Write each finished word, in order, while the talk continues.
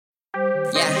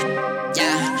yeah,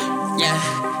 yeah, yeah,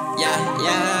 yeah,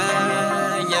 yeah,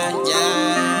 yeah, yeah,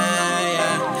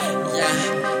 yeah,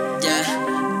 yeah,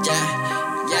 yeah,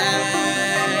 yeah,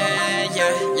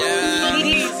 yeah,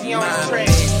 yeah. My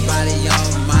big body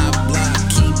on my block,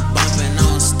 keep bumping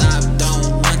on stop. Don't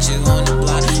want you on the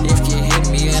block. If you hit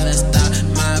me in the stop,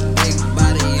 my big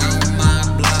body on my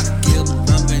block, keep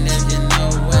bumping if you know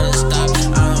where to stop.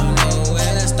 I don't know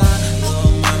where to stop.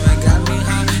 Little mama got me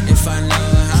hot. If I know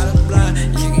how to block,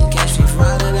 you can catch me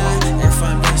Friday night. If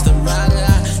I'm just a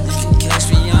rider, you can catch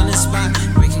me on the spot.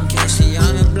 We can catch me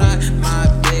on the block. My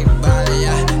big body,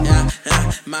 yeah, yeah,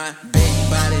 yeah. My big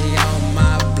body on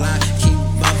my block, keep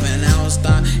bumping, I don't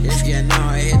stop. If you know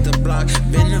I hit the block,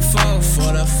 been the 4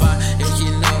 for the 5. If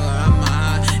you know I'm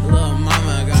high, little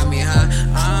mama got me high.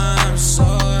 I'm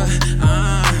sore.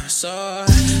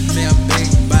 Me a big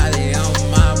body on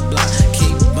my block,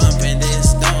 keep bumping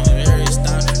this, don't really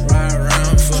stop. Ride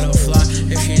around for the flock.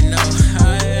 If you know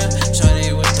higher,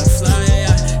 shorty with the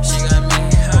flyer, she got me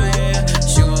higher,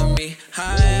 she want me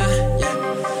higher, yeah.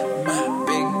 My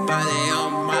big body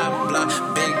on my block,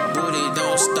 big booty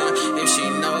don't stop. If she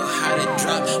know how to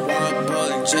drop, one ball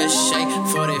and just shake.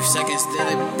 40 seconds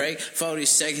didn't break, 40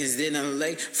 seconds didn't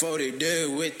late, 40 did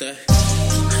with the.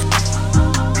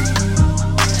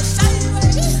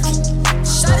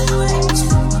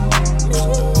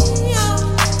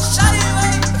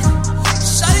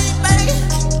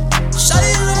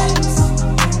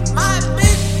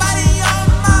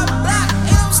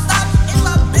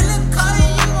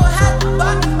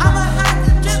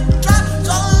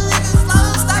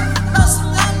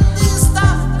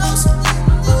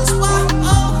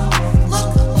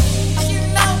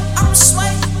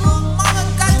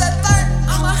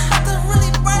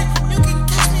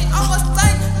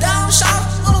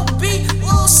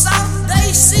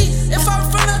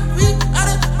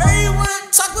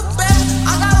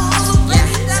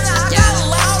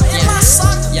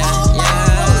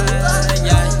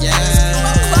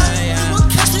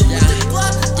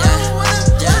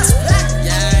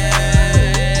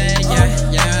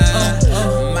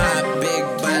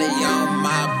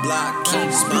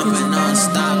 Keeps bumping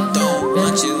non-stop, don't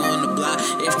want you on the block.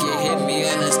 If you hit me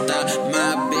in the stop,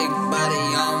 my big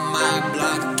body on my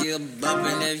block, keep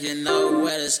bumping if you know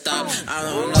where to stop. I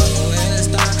don't know where to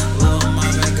stop. Little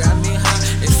mama got me hot.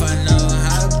 If I know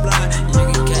how to block, you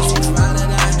can catch me Friday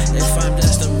night. If I'm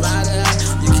just a rider,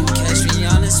 you can catch me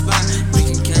on the spot. We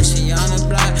can catch me on the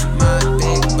block. My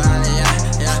big body, yeah,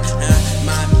 yeah, yeah.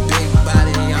 My big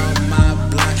body on my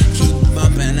block, keep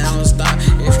bumping, I don't stop.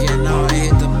 If you know I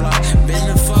hit the block, been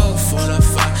the 4 for the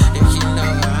 5. If you know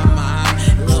I'm high,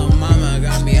 little mama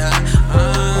got me high.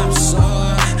 I'm sore.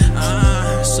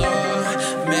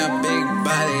 Me a big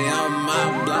body on my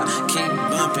block, keep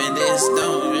bumping this,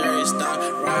 don't really stop.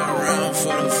 Ride around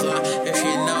for the flock. If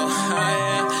you know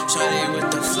higher, shorty with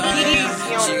the flyer,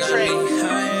 she got me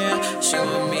higher, she